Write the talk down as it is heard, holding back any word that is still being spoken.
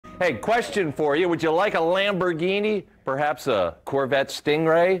Hey, question for you. Would you like a Lamborghini? Perhaps a Corvette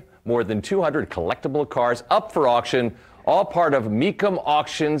Stingray? More than 200 collectible cars up for auction, all part of Mecum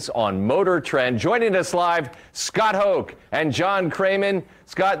auctions on Motor Trend. Joining us live, Scott Hoke and John Craman.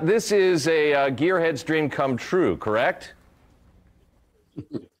 Scott, this is a gearhead's dream come true, correct?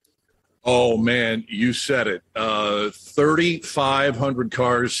 Oh, man, you said it. 3,500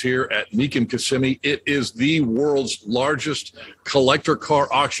 cars here at Mecum Kissimmee. It is the world's largest collector car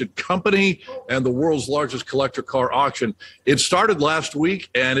auction company and the world's largest collector car auction. It started last week,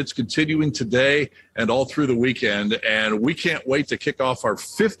 and it's continuing today and all through the weekend. And we can't wait to kick off our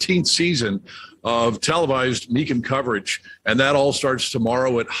 15th season of televised Mecum coverage. And that all starts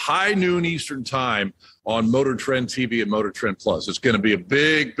tomorrow at high noon Eastern time on Motor Trend TV and Motor Trend Plus. It's going to be a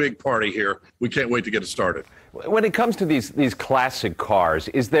big, big party here. We can't wait to get it started. When it comes to these classic cars,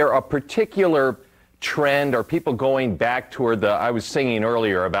 is there a particular trend? Are people going back toward I was singing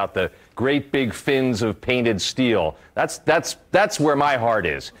earlier about the great big fins of painted steel. That's where my heart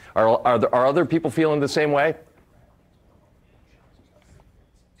is. Are other people feeling the same way?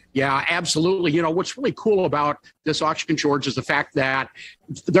 Yeah, absolutely. You know, what's really cool about this auction, George, is the fact that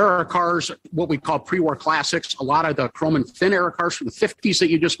there are cars, what we call pre-war classics, a lot of the chrome and thin era cars from the 50s that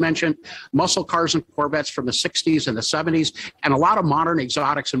you just mentioned, muscle cars and Corvettes from the 60s and the 70s, and a lot of modern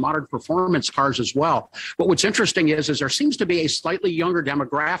exotics and modern performance cars as well. But what's interesting is there seems to be a slightly younger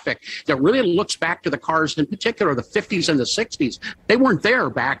demographic that really looks back to the cars, in particular the 50s and the 60s. They weren't there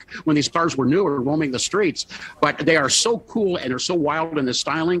back when these cars were new or roaming the streets, but they are so cool and they're so wild in the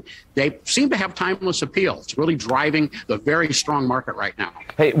styling. They seem to have timeless appeal. It's really driving the very strong market right now.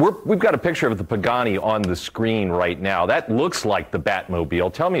 Hey, we've got a picture of the Pagani on the screen right now. That looks like the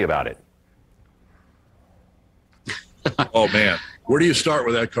Batmobile. Tell me about it. Oh, man. Where do you start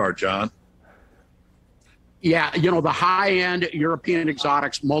with that car, John? Yeah, you know, the high-end European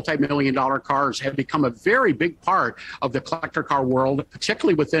exotics, multi-million-dollar cars have become a very big part of the collector car world,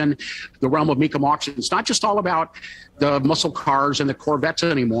 particularly within the realm of Mecum auctions. It's not just all about the muscle cars and the Corvettes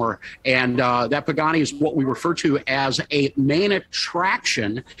anymore. And that Pagani is what we refer to as a main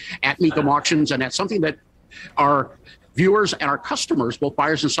attraction at Mecum auctions. And that's something that our viewers and our customers, both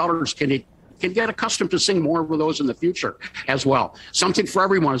buyers and sellers, can get accustomed to seeing more of those in the future as well. Something for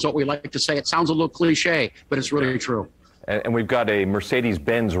everyone is what we like to say. It sounds a little cliche, but it's really true. And we've got a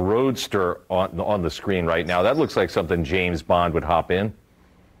Mercedes-Benz Roadster on the screen right now. That looks like something James Bond would hop in.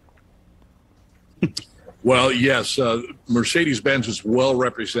 Well, yes, Mercedes-Benz is well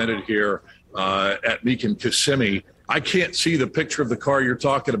represented here at Mecum Kissimmee. I can't see the picture of the car you're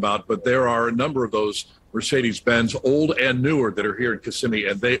talking about, but there are a number of those Mercedes-Benz, old and newer, that are here in Kissimmee,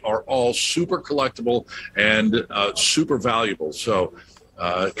 and they are all super collectible and super valuable. So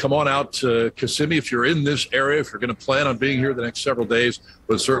come on out to Kissimmee if you're in this area, if you're going to plan on being here the next several days,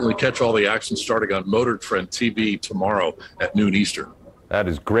 but certainly catch all the action starting on Motor Trend TV tomorrow at noon Eastern. That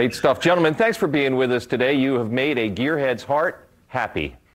is great stuff. Gentlemen, thanks for being with us today. You have made a gearhead's heart happy.